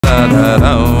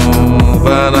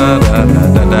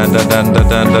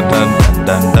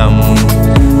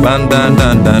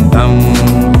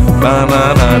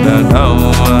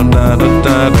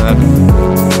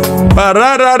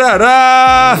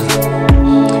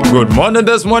Good morning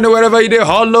this morning, wherever you dey,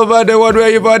 all over the world, where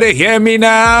you body hear me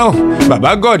now.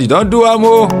 Baba God, you don't do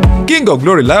amo. King of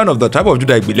glory, Lion of the tribe of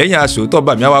Judah, ìgbìlẹ́yìn aṣọ tó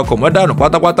bá mi àwa kọ̀ mọ́dánù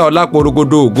pátápátá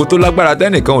ọlápòrogodo ògo tó lágbára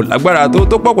tẹ́nìkan ò lágbára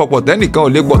tó pọ̀pọ̀pọ̀ tẹ́nìkan ò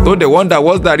lè gbọ́ tó the wonder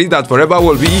was that is that forever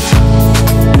will be.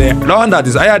 The Lord that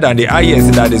is higher than the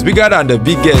highest, that is bigger than the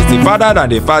biggest, the father than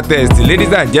the fattest,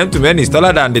 ladies and gentlemen, is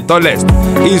taller than the tallest.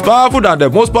 He is powerful than the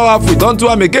most powerful. Don't do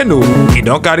him again, no. He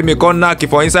don't carry me knock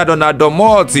for inside on a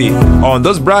domoti on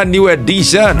this brand new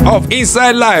edition of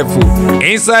Inside Life.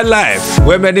 Inside Life,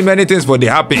 where many things for the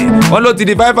happy. Only to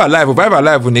the Five Alive,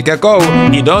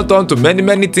 he don't turn to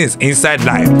many things inside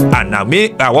life. And now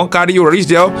me, I won't carry you reach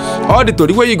there. All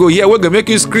the way you go here, we can make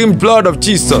you scream blood of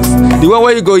Jesus. The one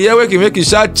where you go here, we can make you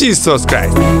shout Jesus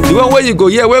Christ. The one where you go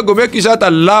here, we go make you shout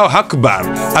Allahu Akbar.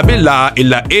 Abila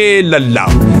ila illallah.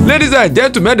 Ladies and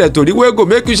gentlemen, the tori wey go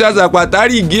make you shout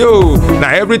Zapatari Gio. Now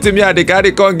everything me and the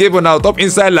carry con give on our top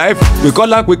Inside Life, we call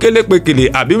them quickly.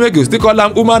 Abi make you still call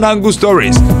them woman angle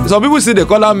stories. Some people say they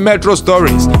call them metro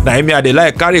stories. Now me and the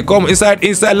like carry come inside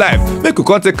Life. Make you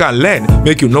come take and learn.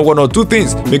 Make you know one or two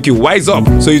things. Make you wise up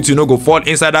so you no go fall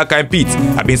inside that kind pit.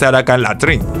 Abi inside that kind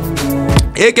latrine.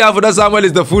 AK Afouda Samuel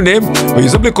is the full name, but you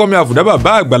simply call me Afouda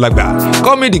Baba Agbalagba.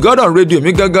 Call me the God on radio,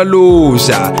 me gagalo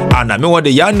sha. And I me want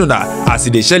the yanuna, as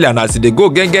they shell and as they go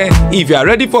genge. If you are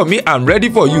ready for me, I'm ready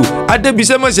for you. I'm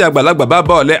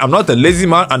not a lazy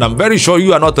man, and I'm very sure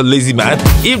you are not a lazy man.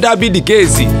 If that be the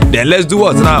case, then let's do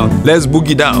what now? Let's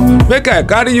boogie down. Make I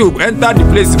carry you, enter the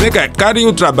place, make I carry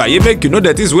you trabai, make you know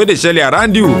that is where they shell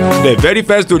around you. The very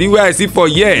first story where I see for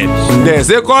years. Then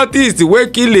say cultists wey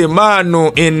kill a man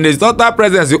in his daughter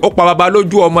presence. They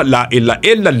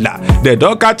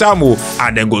don't catch am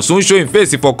and then go soon show him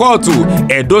face for court too.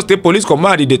 Edo State Police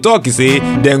Command they talk say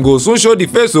then go soon show the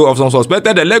face of some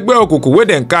suspected Elegbe Okuku wey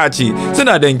dem catch. Say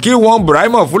na dem kill one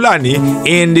Brahima Fulani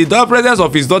in the presence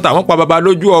of his daughter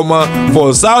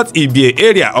for South Ibie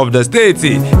area of the state.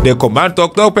 The command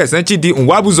talk person Chidi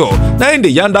Nwabuzo. Now in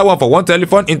the yanda one for one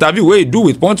telephone interview wey he do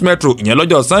with Punch Metro in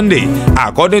Yolojo Sunday.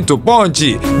 According to Punch,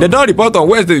 they don't report on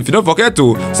Wednesday if you don't forget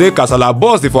to say Kasala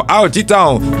boss for Auchi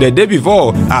town the day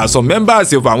before as some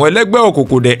members of àwọn ẹlẹ́gbẹ́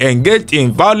òkùnkùn they engaged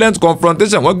in violent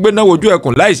confrontation wọ́n gbéná wojú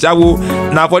ẹkùn láì ṣáwó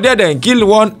na for there dem kill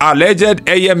one alleged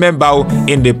eye member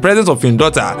in the presence of him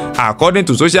daughter. According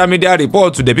to social media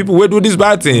reports to the people wey do this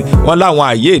bad thing wọ́n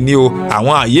láwọn àyè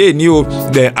ni o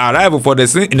they arrive for the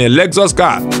scene in a Lexus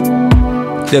car.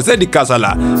 They said the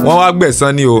kasala wọ́n wá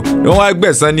gbẹ̀san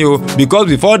ni o because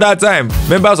before that time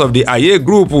members of the Aye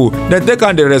group they take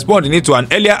and they respond to an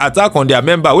earlier attack on their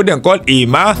member wey dem call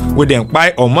Ima wey dem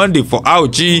kpai on Monday for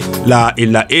Auchi la.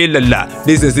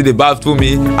 This is the baffle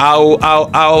me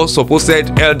how supposed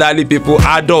elderly people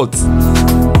adults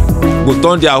go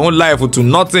turn their own life to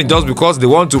nothing just because they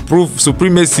want to prove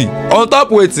supremacy on top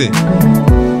wetin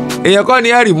èèyàn kan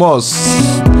ní remorse.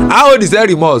 How old is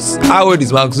remorse? How old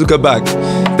is Mark Zuckerberg?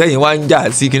 Tẹ́yìn wá ń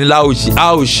jà sí kí ní láòṣì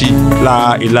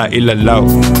la ìlàlá.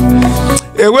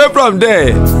 Away from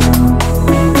there.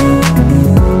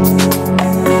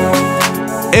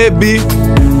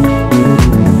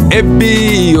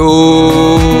 Ebi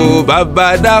o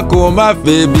bàbá dákun má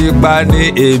febi pa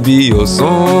ní ebi ò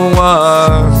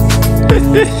sunwọ̀n.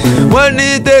 Wọ́n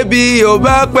ní tẹ́bi ò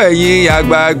bá pẹ̀yìn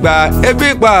àgbààgbà ebi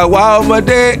pa àwa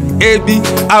ọmọdé ebi.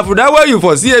 Afouda where you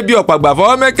for see ebi ọ̀pàgbà for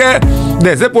ọmọkẹ́.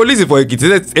 Then say police for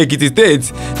Ekiti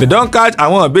State they don catch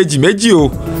àwọn ìbejì méjì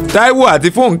o. Taiwo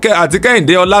àti Funke àti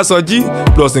Kẹ́hìndé Ọlásọjí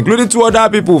plus including two other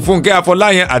people Funke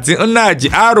Afọláyan àti Nnaji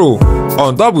Aro.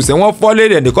 On top say wọ́n fọ́lé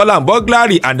dem dey call am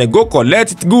burglary and dem go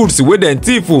collect goods wey dem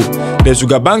thief. The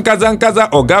sugar bank Kazankaza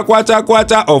Oga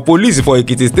Kwacha of police for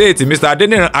Ekiti State Mr.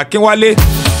 Adeniran Akinwale.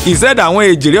 He said àwọn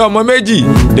èjìrè ọmọ méjì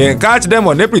dem catch them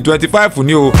on April 25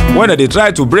 ni o when they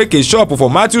try to break a shop for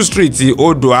Matthew Street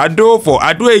Odo Ado for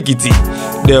Ado Ekiti.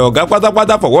 The Oga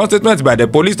Patapata for one statement by the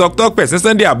police talk person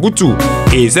Sunday Abutu.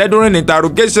 He said during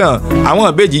interrogation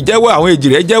àwọn ìbejì jẹ́wọ́ àwọn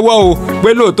èjìrè jẹ́wọ́ o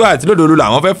pé lóòótọ́ àti lódodo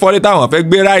làwọn fẹ́ fọ́lé táwọn fẹ́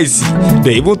gbé ráìsì.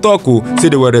 They even talk say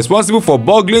they were responsible for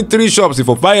burgling 3 shops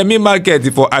for Fayemi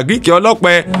market for Agrike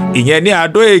Ọlọ́pẹ ìyẹn ní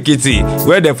Ado Ekiti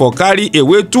where dem for carry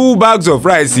away 2 bags of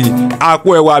rice,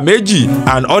 àpò ẹ̀wà méjì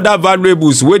and other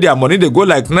valuables wey their money dey go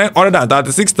like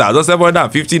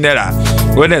 936,750 naira.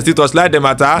 When dem still torchlight the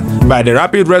matter by the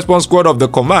rapid response squad of the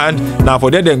command, na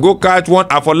for there dem go catch one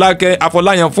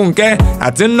Afolayan Funke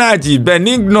àti Naji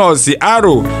Benignus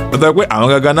Aro. Ó sọ pé àwọn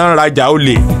gangan náà rajà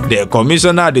olè. The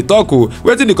commissioner dey talk o.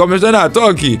 Wetin the commissioner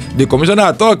talk? The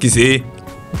commissioner talk say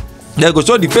dem go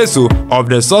show the face of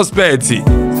the suspect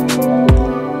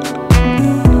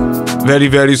very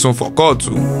very soon for court.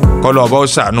 Kọ́lọ́ ọba ó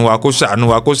ṣàánú wa kó ṣàánú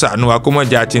wa kó ṣàánú wa kó mọ̀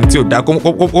jẹ́ àti tí ò dá kó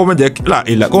mọ̀ jẹ́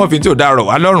ìlà kó mọ̀ fi tí ò dá rọ̀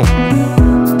wá lọ́rùn.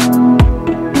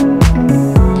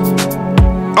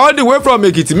 All the way from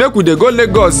Ekiti make we dey go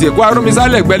Lagos. Èkó arúmísá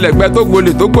lẹ́gbẹ̀lẹ́gbẹ̀ tó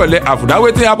gbolè tó gbọ̀lẹ̀ Afouda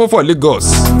wetin happen for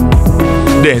Lagos.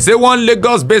 Dem say one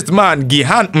Lagos-based man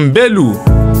Gihan Mbelu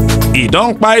e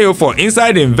don kpai for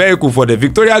inside im vehicle for the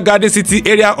Victoria Garden City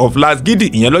area of Lasgidi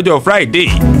ìyẹn lọ́jọ́ Friday.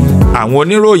 Àwọn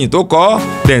oníròyìn tó kọ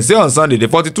dem say on Sunday the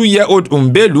 42-year-old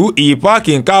Mbelu e park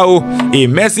im car a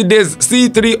Mercedes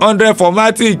C300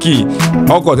 Formatic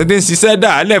ọkọ̀ tí ń ṣiṣẹ́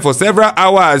dàálẹ̀ for several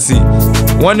hours.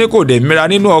 Wọ́n ní kò dé mìíràn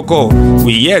nínú ọkọ̀.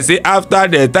 We hear say after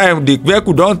the time the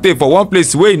vehicle don tey for one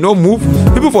place wey e no move,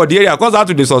 people for the area come start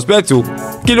to dey suspect o.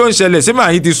 Kí ló ń ṣẹlẹ̀ ṣé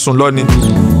màá yín ti sùn lọ ni?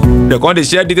 They come dey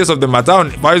share details of the matter on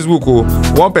Facebook o.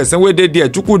 One person wey dey there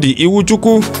Chukwudi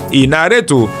Iwuchukwu e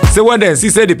narrate o say when dem see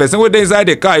say the person wey dey inside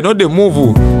the car e no dey move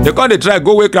o. They come dey try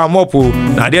go wake am up o.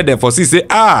 Na there dem for see say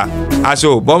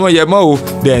aṣọ òbọ́mọ yẹ mọ́ o.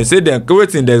 Dem say dem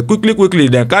wetin dem quickly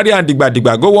dem carry am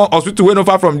digbadigba go one hospital wey no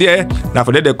far from there. Na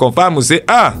for there dem confirm say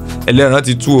ẹlẹ́ran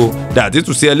ti tú o. Dàtí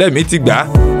tù sí ẹlẹ́mìí ti gbà.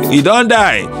 He don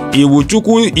die.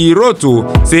 Iwuchukwu he wrote o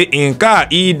say im car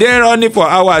e dey running for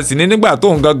hours ní nígbà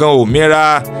tó ń gangan ò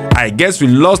mìíràn. I guess we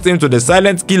lost him to the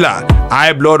silent killer.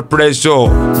 High blood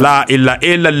pressure. La ila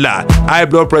ilala. High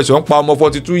blood pressure ń pa ọmọ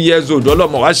 42 years old.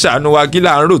 Ọlọ́mọ wa ṣàánú wa kí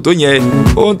là ń rò tó yẹn.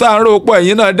 Ohun tá à ń rò pọ̀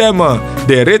ẹ̀yin náà dẹ̀ mọ̀.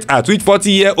 The rate at which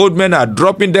 40-year-old men are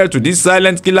dropping dead to this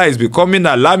silent killer is becoming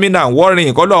alarming and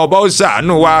worrying. Kọ́lọ́ ọba ó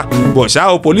ṣàánú wa. But ṣá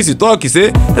o police talk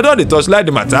say they don dey torchlight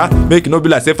the matter make e no be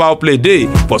like say foul play dey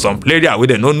for some player wey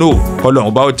dem no know. Kọ́lọ́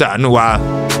ọba ó ṣàánú wa.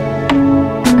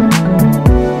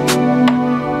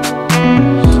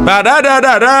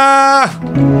 Ba-da-da-da-da.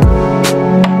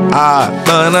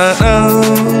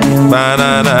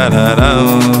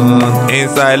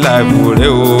 Inside life,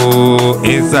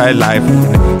 inside life,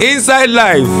 inside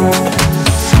life,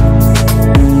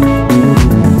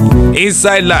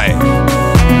 inside life.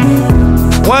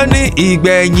 Wọ́n ní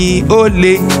ìgbẹ̀yìn ó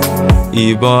le,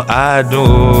 ìbọn adùn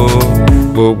o.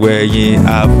 Gbogbo ẹ̀yin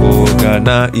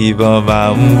àfògànà ìbọn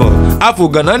máa ń bọ̀.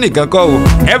 Àfògànà nìkan kọ́ o.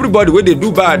 Everybody wey dey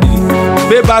do bad,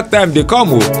 payback time dey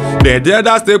come o. The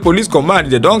Delta State Police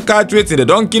Command they don catch wetin they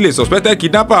don kill a suspected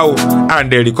kidnapper o,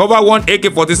 and they recover one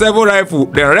AK-47 rifle.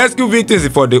 They rescue victims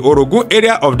for the Orogun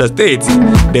area of the state.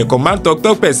 The command talk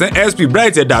person SP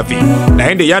Bright Edafi na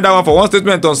him dey yarn that one for one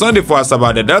statement on Sunday for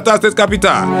Asaba, the Delta State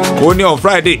capital. Only on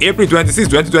Friday, April 26,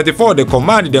 2024, the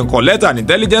command dem collect an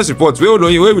intelligence report wey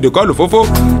Oloyin wey we dey call Ofofo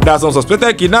that some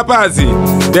suspected kidnappers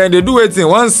dem dey do wetin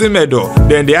one Simedo.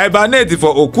 Dem dey hibernate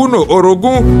for Okuno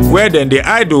Orogun where dem dey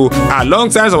hide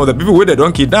alongside some of the people wey dem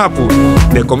don kidnap.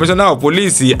 The commissioner of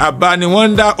police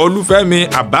Abaniwanda Olufemi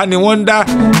Abaniwanda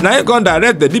na him come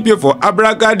direct the DPO for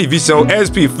Abraka division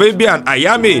SP Fabian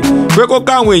Ayame pé kó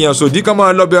káwọn èèyàn sòdí kan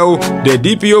máa lọ́bẹ̀ o. The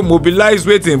DPO mobilize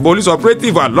wetin police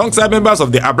operative alongside members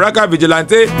of the Abraka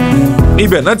vigilante.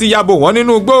 Ibẹ̀ náà ti yabo wọn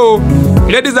nínú igbó o.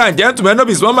 Ladies and gentlemen, no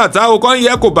be small matter o. Come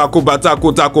hear kòbàkòbà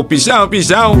takòtakò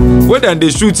pìṣáhùn wey dem dey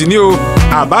shoot ni o.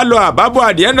 Àbálọ àbábọ̀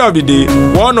at the end of the day,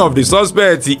 one of the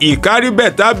suspects he carry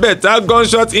better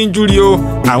gunshot injury o.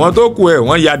 Àwọn tó kù ẹ̀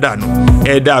wọ́n ya dànù.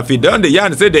 Edafi don dey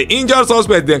yarn say the injured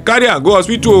suspect dem carry am go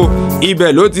hospital o.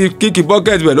 Ibẹ̀ ló ti kíkì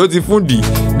bucket ibẹ̀ ló ti fún di.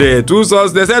 The two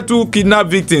suspects, they said two kidnapped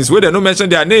victims wey dem no mention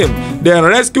their name. Dem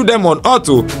rescue them on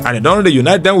auto and dem don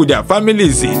reunite them with their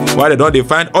families while dem don dey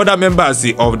find other members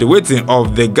of the wetin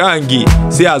of the gang.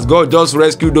 See as God just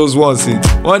rescue those ones.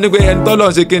 Wọ́n ní pé ẹni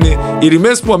tọ́lọ̀ ṣe kí ni? It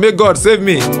remains small, make God save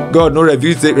me. God no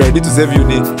ready to save you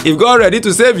ni. If God ready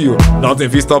to save you, nothing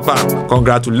fit stop am.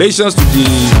 Congratulations to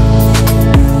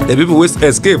the people wey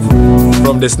escape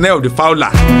from the snare of the fowler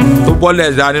tó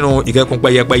bọ́lẹ̀ ẹ̀dá nínú ìkẹ́kùn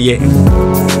pẹ́yẹpẹ́yẹ.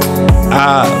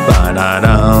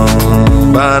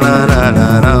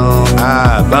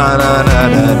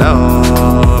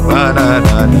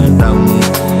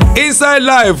 Inside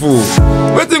life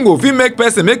wetin go fit make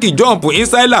person make e jump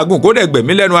inside lagoon kó dẹ̀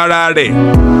gbẹ̀mí lẹ́nu ara rẹ̀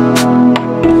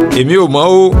èmi ò mọ̀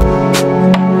o.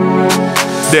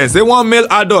 Dem say one male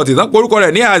adult ìtàn porúkọ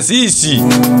rẹ̀ ní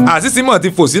Àṣìṣì mọ̀ ti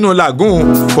fò sínú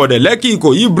lagoon for the Lekki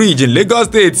Ikoyi bridge in Lagos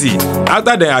State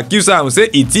after dem accuse am say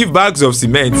he thief bags of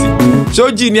cement.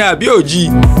 Ṣó jí ni àbí ò jí?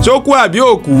 Ṣó kú àbí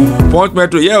ò kú? Punch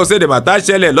Metro yẹ́ ọ say the matter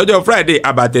ṣẹlẹ̀ lọ́jọ́ Friday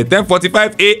about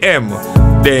 10:45 a.m.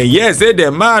 Then hear say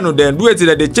the man dem do wetin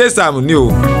dem dey chase am ni o.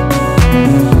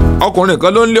 Ọkùnrin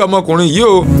kan ló ń lé ọmọkùnrin yìí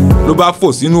o ló bá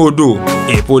fò sínú odò.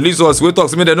 A police source wey talk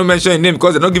say make dem no mention him name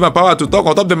because dem no give am power to talk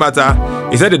on top the matter.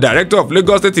 He said the director of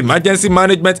Lagos State Emergency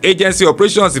Management Agency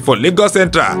operations for Lagos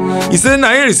Central. He say na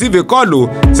him receive a call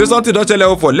o say something don ṣẹlẹ̀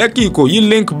o for Lekki Ikoyi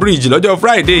link bridge lọ́jọ́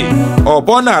Friday.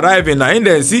 Upon arriving na him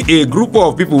dem see a group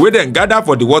of people wey dem gather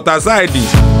for the water side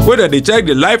wey dem dey check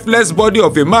the lifeless body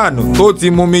of a man tó ti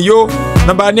mumi yó.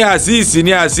 Nọ́mbà ní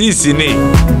àṣìṣì ni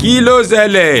kí ló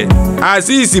ṣẹlẹ̀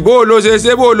àṣìṣì bó ló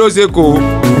ṣe bó ló ṣe kò.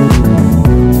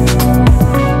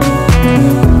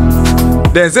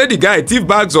 Dem say the guy thief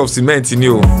bags of cement ni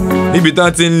o níbi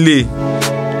tán ti ń lé.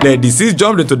 The deceased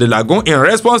jumped into the lagoon in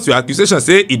response to accusation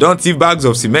say he don thief bags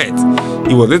of cement.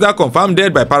 He was later confirmed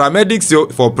dead by paramedics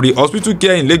for pre-hospital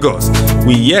care in Lagos.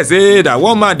 We hear say that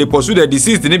one man dey pursue the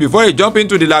deceased before he jump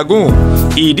into the lagoon.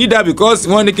 He did that because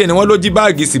wọ́n ní kíni wọ́n ló jí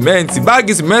báàgì cement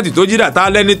tó jí dàtà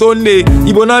lẹ́ni tó ń lé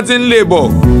ibo náà ti ń lé bọ̀.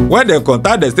 When they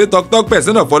contact the state talk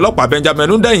person of ọlọ́pàá Benjamin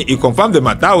Hundeyin, he confirmed the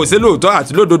matter o say lóòótọ́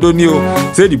àti lódodo ni o.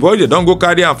 Say the body don go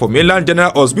carry am for mainland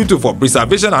general hospital for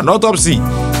preservation and autopsy.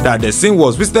 That the scene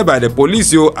was visited by the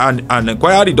police and an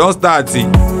inquiry don start.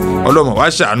 Ọlọ́mọ wá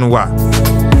ṣàánú wa.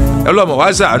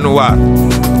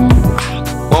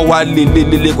 Wọ́n wá lé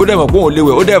kó dẹ̀ mọ̀ pé òun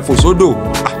léwẹ̀ ó dẹ̀ fò sódò.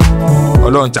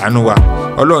 Ọlọ́run ṣàánú wa.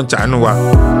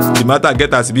 The matter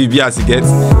get as be as e get.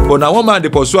 But na one man dey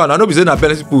pursue am, I no be say na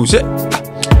parents people. Shey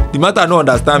the matter no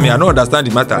understand me, I no understand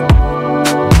the matter.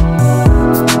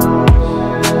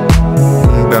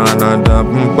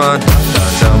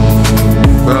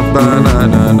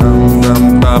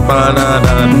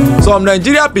 Some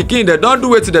Nigeria pikin dem don do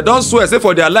wetin dem don swear say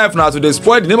for their life na to dey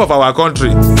spoil the name of our country.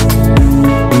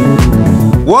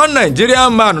 One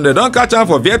Nigerian man dem don catch am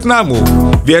for Vietnam o.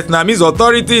 Vietnamese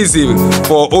authorities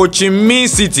for Ho Chi Minh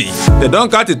City dem don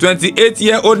catch a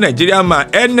 28-year-old Nigerian man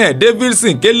Ene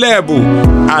Davidson Kelebu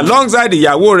alongside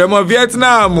ìyàwó rẹ̀ mọ́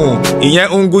Vietnam ìyẹn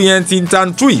Nguyen Tin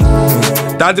Tan Thuy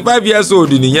 35 years old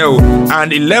nìyẹn o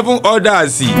and 11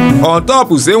 others on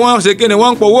top say wọ́n ṣe kíni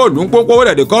wọ́n ń powó òlù ń pọ́npọ́wó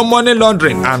that they call money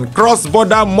laundering and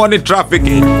cross-border money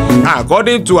trafficking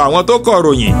according to àwọn tó kọ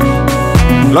ròyìn.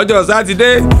 Lọ́jọ́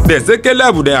Sátidé, the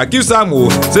Kelebu dey accuse am o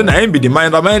say na him be the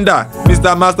masterminder,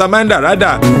 Mr. Masterminder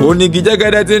rather,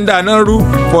 onigijẹgẹdẹ ti ń dáná rú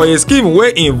for a scheme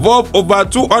wey involve over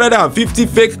 250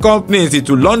 fake companies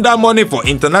to launder money for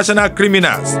international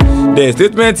criminals. The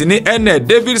statement ní Ene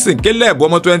Davidson Kelebu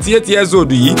ọmọ 28 years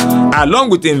old yìí along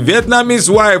with him Vietnamese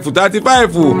wife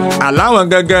 35 aláwọn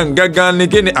gangan ní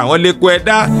kíni àwọn lè kó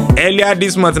ẹ̀dá. Earlier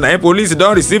this month na police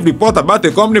don receive report about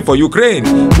a company for Ukraine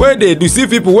wey dey deceive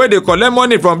people wey dey collect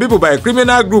money from people by a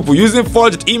criminal group using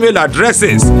forged email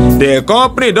addresses. The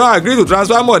company don agree to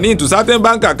transfer money into certain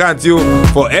bank accounts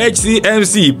for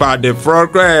HCMC per the fraud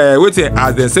wetin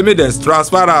as dem say make dem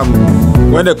transfer am.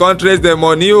 When they can't trace the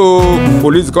money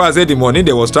police come say the money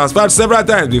they was transferred several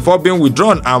times before being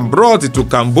withdrawn and brought to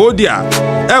Cambodia.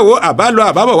 Ẹ wo àbálọ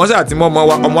àbábọ̀ wọ́n ṣáà ti mọ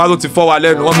ọmọ wa tó ti fọ́ wa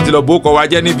lẹ́nu wọ́n tún ti lọ bó kọ wa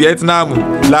jẹ́ ní Vietnam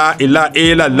la ìlà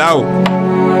èèlà láò.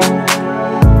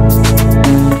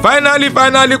 Finally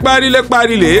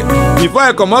parile before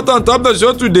I comot on top the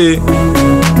show today.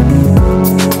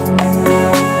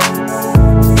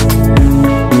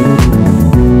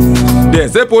 Dem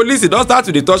say police don start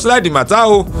to dey torchlight the matter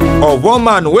of one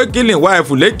man wey kill im wife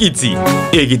l'Ekiti.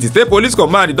 Ekiti State Police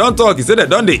Command don talk say dem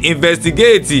don dey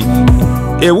investigate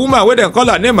a woman wey dem call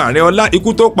her name Arinola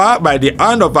ikú tó pa by the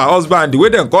hand of her husband wey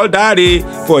dem call Dare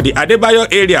for the Adebayo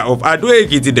area of Ado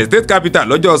Ekiti, the state capital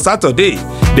lọ́jọ́ Saturday.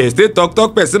 The state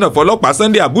talk person of ọlọ́pàá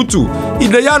Sunday Abutu e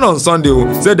dey yarn on Sunday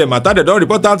say the matter dem don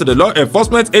report am to the law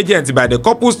enforcement agent by the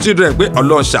couple's children pé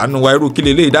Ọlọ́run ṣàánú wa irú kí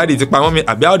lélẹ́yìí dáàdi ti pa wọ́n mi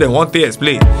àbí how dem wan take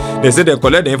explain. They say dem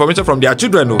collect the information from their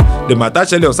children The matter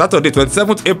ṣẹlẹ̀ on Saturday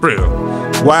 27th April.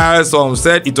 While some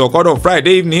said it occurred on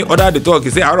Friday evening, others dey talk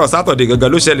say àárọ̀ Saturday gangan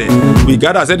ló ṣẹlẹ̀. We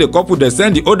gather say the couple dey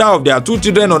send the older of their two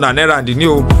children on an errand ni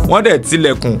o. Wọ́n dẹ̀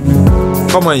tilẹ̀kùn.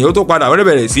 Kọ́mọ yìí ó tó padà wọ́n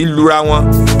bẹ̀rẹ̀ sí lura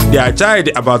wọn. Their child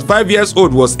about 5 years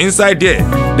old was inside there.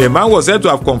 The man was said to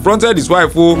have confronted his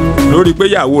wife lórí pé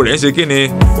ìyàwó rẹ̀ ń ṣe kíni.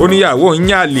 Ó ní ìyàwó ń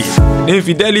yàlè.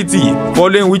 Infidelity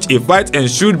following which a fight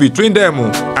ensued between them.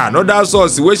 Another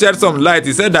source wey shed some light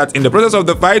he said that in the process of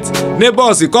the fight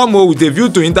neighbors come with a view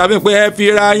to intervene pé ẹ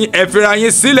fira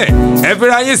yín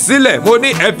sílẹ̀ mo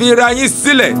ní ẹ fira yín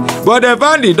sílẹ̀ but they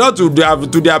found the door to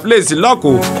their place lock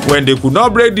when they could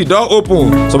not break the door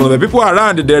open. Some of the people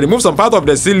around they remove some part of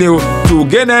the ceiling to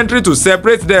gain voluntary to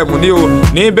separate them ni o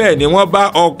níbẹ̀ ni wọ́n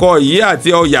bá ọkọ yìí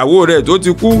àti ìyàwó rẹ̀ tó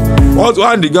ti kú wọ́n tún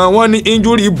hàn gan wọ́n ní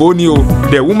injury ibo ni o.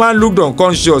 The woman looked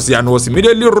unconscious and was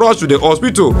immediately rushed to the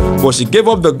hospital but she gave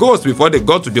up the ghost before they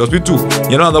got to the hospital.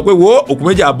 yẹn náà sọ pé wo òkú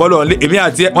méjì àbọ́lọ̀ ńlẹ̀ èmi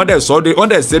àti ẹ̀ wọ́n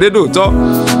dẹ̀ ṣeré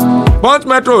dòótọ́. Punch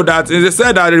Metro that is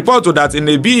said that report that in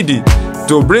a bid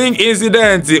to bring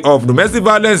incident of domestic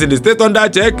violence in the state under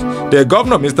check, the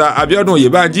governor Mr. Abiodun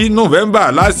Oyebanji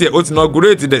November last year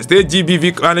inaugurated the state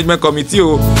GBV management committee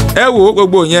o. ẹ wo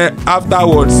gbogbo yẹn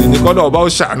afterwards ní kọ́lọ̀ ọba ó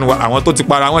ṣàánú wa àwọn tó ti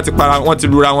para wọ́n ti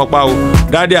lura wọn pa o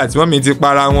dáadé àti mọ́mí ti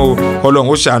para wọn o kọ́lọ̀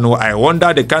ó ṣàánú wa. I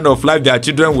wonder the kind of life their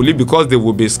children will live because they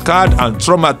will be scarred and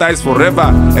traumatized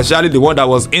forever, especially the one that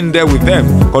was in there with them.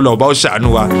 kọ́lọ̀ ọba ó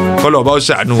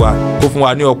ṣàánú wa kó fún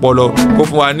wa ní ọpọlọ kó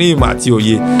fún wa ní ìmọ̀ àti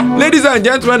òye. Ladies and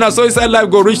gentlemen, that's so Inside Life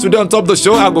go reach today on top of the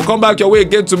show. I will come back your way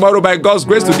again tomorrow by God's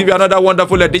grace to give you another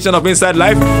wonderful edition of Inside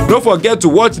Life. Don't forget to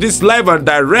watch this live and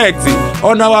direct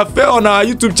on our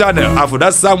YouTube channel,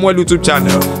 Afouda Samuel YouTube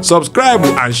channel. Subscribe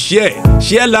and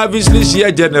share lavishly,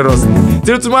 share generously.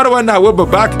 Till tomorrow when I will be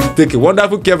back, take a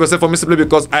wonderful care of yourself for me simply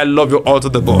because I love you all to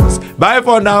the bones. Bye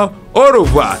for now. Au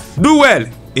revoir. Do well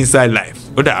inside life.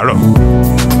 Ó dàárọ̀.